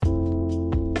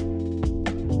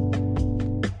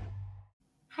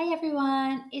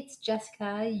It's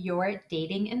Jessica, your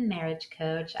dating and marriage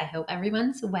coach. I hope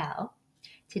everyone's well.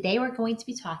 Today, we're going to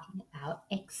be talking about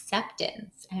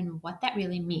acceptance and what that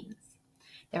really means.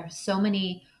 There are so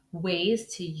many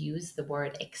ways to use the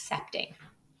word accepting.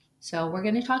 So, we're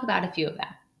going to talk about a few of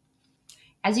them.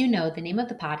 As you know, the name of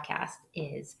the podcast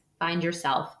is Find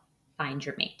Yourself, Find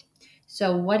Your Mate.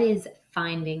 So, what is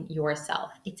finding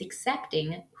yourself? It's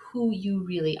accepting who you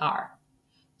really are.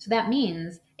 So that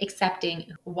means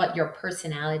accepting what your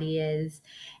personality is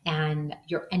and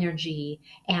your energy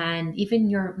and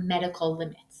even your medical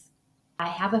limits. I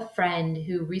have a friend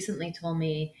who recently told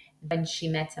me when she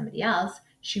met somebody else,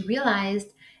 she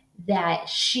realized that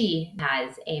she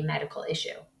has a medical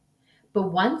issue.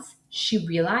 But once she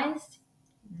realized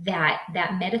that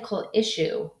that medical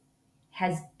issue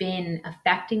has been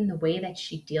affecting the way that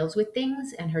she deals with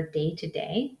things and her day to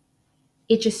day,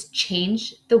 it just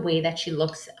changed the way that she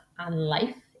looks on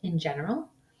life in general.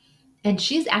 And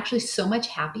she's actually so much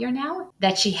happier now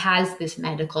that she has this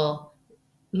medical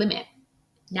limit.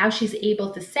 Now she's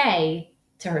able to say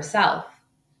to herself,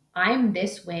 I'm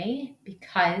this way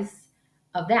because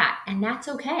of that. And that's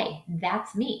okay.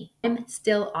 That's me. I'm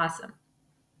still awesome.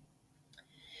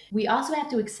 We also have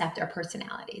to accept our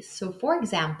personalities. So, for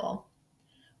example,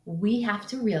 we have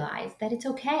to realize that it's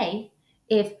okay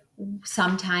if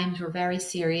sometimes we're very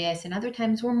serious and other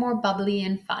times we're more bubbly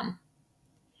and fun.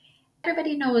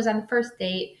 Everybody knows on the first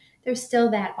date, there's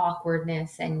still that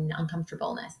awkwardness and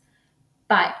uncomfortableness.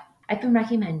 But I've been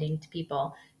recommending to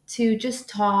people to just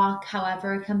talk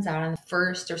however it comes out on the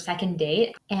first or second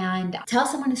date and tell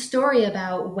someone a story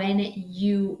about when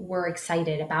you were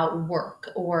excited about work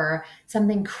or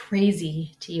something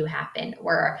crazy to you happened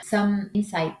or some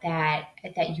insight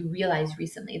that you realized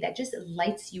recently that just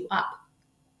lights you up.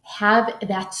 Have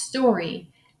that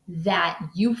story that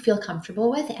you feel comfortable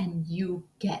with and you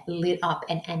get lit up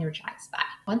and energized by.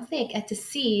 Once they get to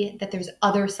see that there's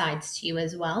other sides to you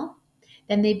as well,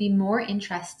 then they'd be more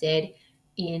interested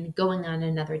in going on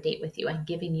another date with you and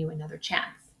giving you another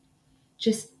chance.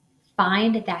 Just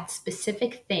find that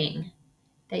specific thing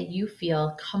that you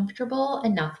feel comfortable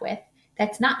enough with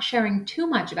that's not sharing too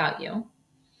much about you,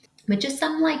 but just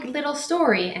some like little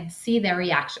story and see their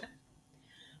reaction.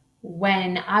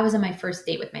 When I was on my first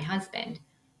date with my husband,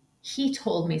 he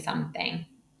told me something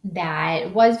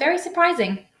that was very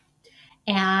surprising.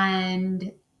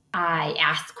 And I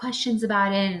asked questions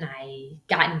about it and I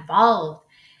got involved.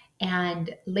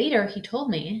 And later he told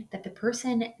me that the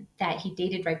person that he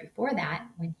dated right before that,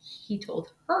 when he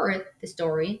told her the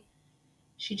story,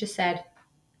 she just said,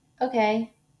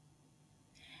 okay.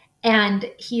 And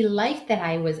he liked that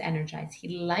I was energized.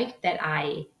 He liked that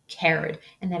I cared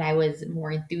and that I was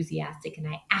more enthusiastic and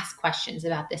I asked questions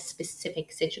about this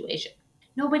specific situation.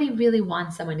 Nobody really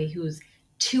wants somebody who's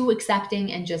too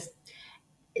accepting and just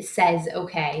says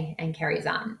okay and carries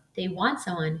on. They want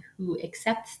someone who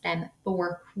accepts them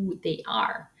for who they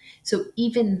are. So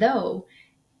even though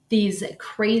these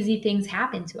crazy things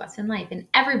happen to us in life, and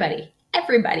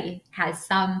everybody has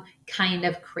some kind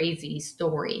of crazy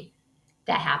story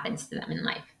that happens to them in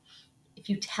life. If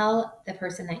you tell the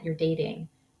person that you're dating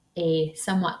a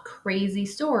somewhat crazy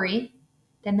story,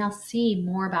 then they'll see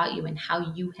more about you and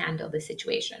how you handle the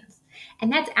situations.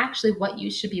 And that's actually what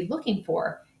you should be looking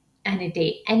for on a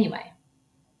date anyway.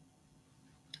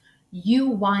 You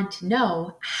want to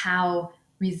know how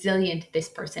resilient this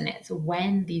person is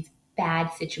when these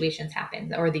bad situations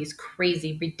happen or these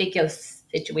crazy, ridiculous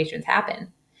situations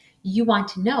happen. You want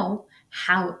to know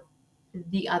how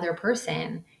the other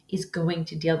person is going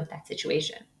to deal with that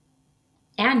situation.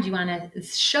 And you want to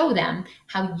show them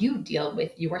how you deal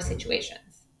with your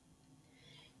situations.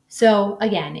 So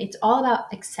again, it's all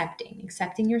about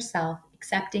accepting yourself,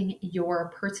 accepting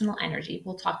your personal energy.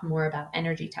 We'll talk more about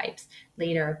energy types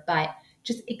later, but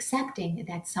just accepting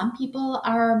that some people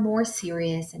are more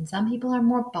serious and some people are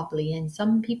more bubbly and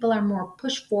some people are more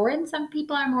push forward and some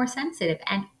people are more sensitive.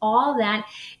 And all that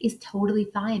is totally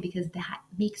fine because that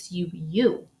makes you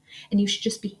you. And you should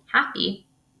just be happy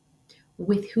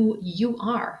with who you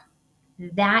are.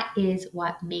 That is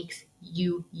what makes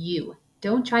you you.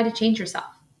 Don't try to change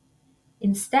yourself.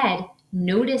 Instead,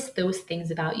 notice those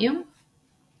things about you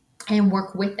and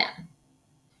work with them.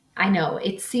 I know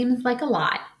it seems like a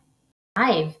lot.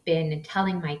 I've been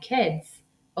telling my kids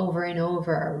over and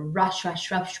over, rush, rush,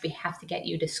 rush, we have to get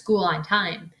you to school on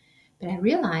time. But I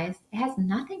realized it has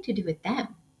nothing to do with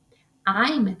them.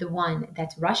 I'm the one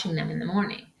that's rushing them in the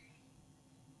morning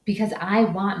because I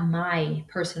want my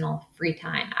personal free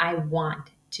time. I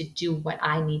want to do what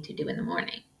I need to do in the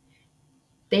morning.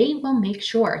 They will make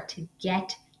sure to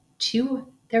get to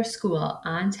their school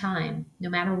on time no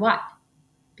matter what.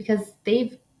 because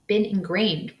they've been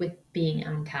ingrained with being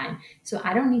on time. So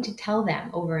I don't need to tell them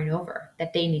over and over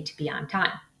that they need to be on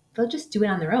time. They'll just do it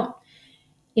on their own,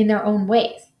 in their own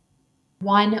ways.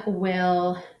 One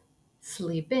will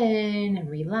sleep in and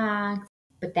relax,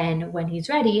 but then when he's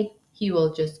ready, he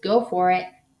will just go for it,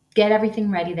 get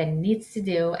everything ready that he needs to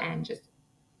do, and just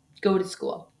go to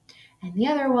school. And the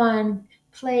other one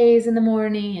plays in the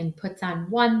morning and puts on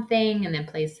one thing and then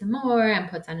plays some more and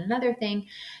puts on another thing.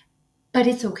 But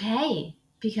it's okay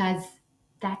because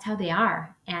that's how they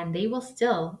are, and they will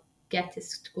still get to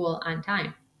school on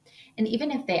time. And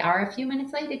even if they are a few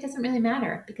minutes late, it doesn't really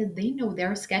matter because they know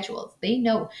their schedules. They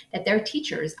know that their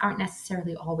teachers aren't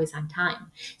necessarily always on time.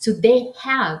 So they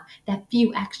have that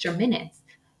few extra minutes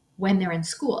when they're in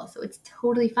school. So it's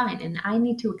totally fine. And I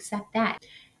need to accept that.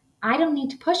 I don't need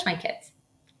to push my kids.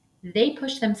 They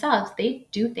push themselves. They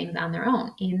do things on their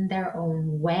own, in their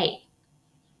own way.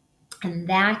 And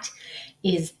that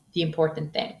is the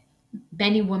important thing.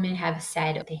 Many women have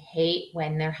said they hate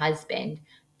when their husband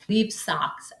leaves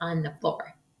socks on the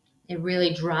floor. It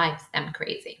really drives them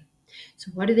crazy.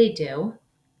 So what do?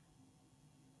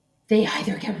 They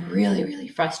either get really, really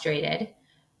frustrated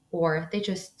or they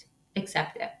just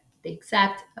accept it. They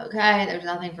accept, okay, there's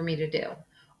nothing for me to do.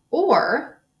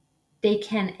 Or they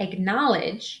can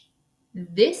acknowledge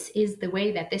this is the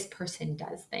way that this person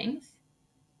does things.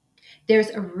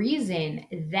 There's a reason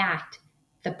that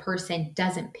the person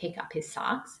doesn't pick up his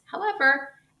socks. However,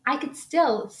 I could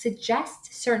still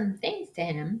suggest certain things to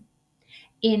him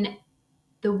in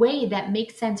the way that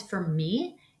makes sense for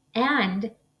me and,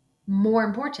 more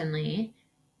importantly,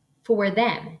 for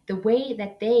them, the way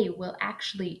that they will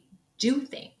actually do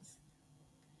things.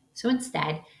 So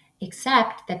instead,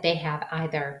 accept that they have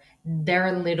either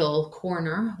their little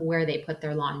corner where they put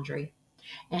their laundry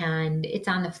and it's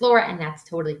on the floor and that's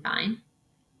totally fine.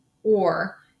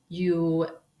 Or you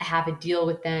have a deal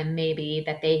with them maybe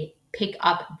that they pick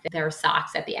up their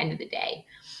socks at the end of the day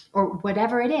or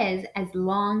whatever it is, as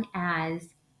long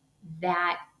as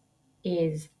that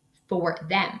is for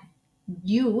them.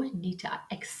 You need to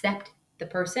accept the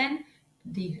person,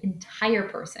 the entire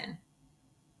person,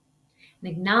 and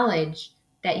acknowledge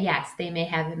that yes, they may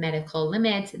have medical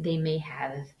limits, they may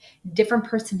have different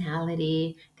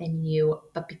personality than you,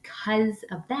 but because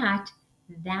of that,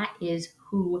 that is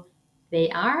who they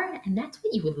are, and that's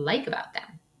what you would like about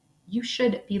them. You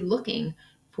should be looking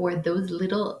for those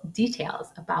little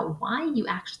details about why you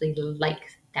actually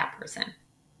like that person.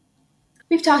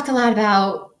 We've talked a lot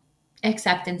about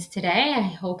acceptance today. I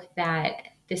hope that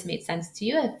this made sense to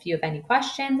you. If you have any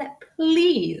questions,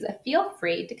 please feel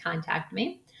free to contact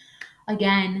me.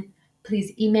 Again,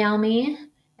 please email me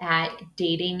at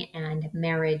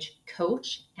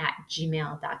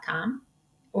datingandmarriagecoach@gmail.com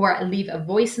or leave a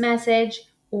voice message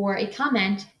or a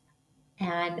comment,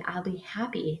 and I'll be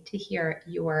happy to hear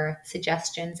your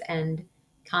suggestions and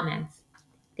comments.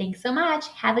 Thanks so much.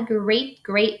 Have a great,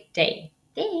 great day.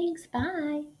 Thanks.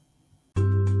 Bye.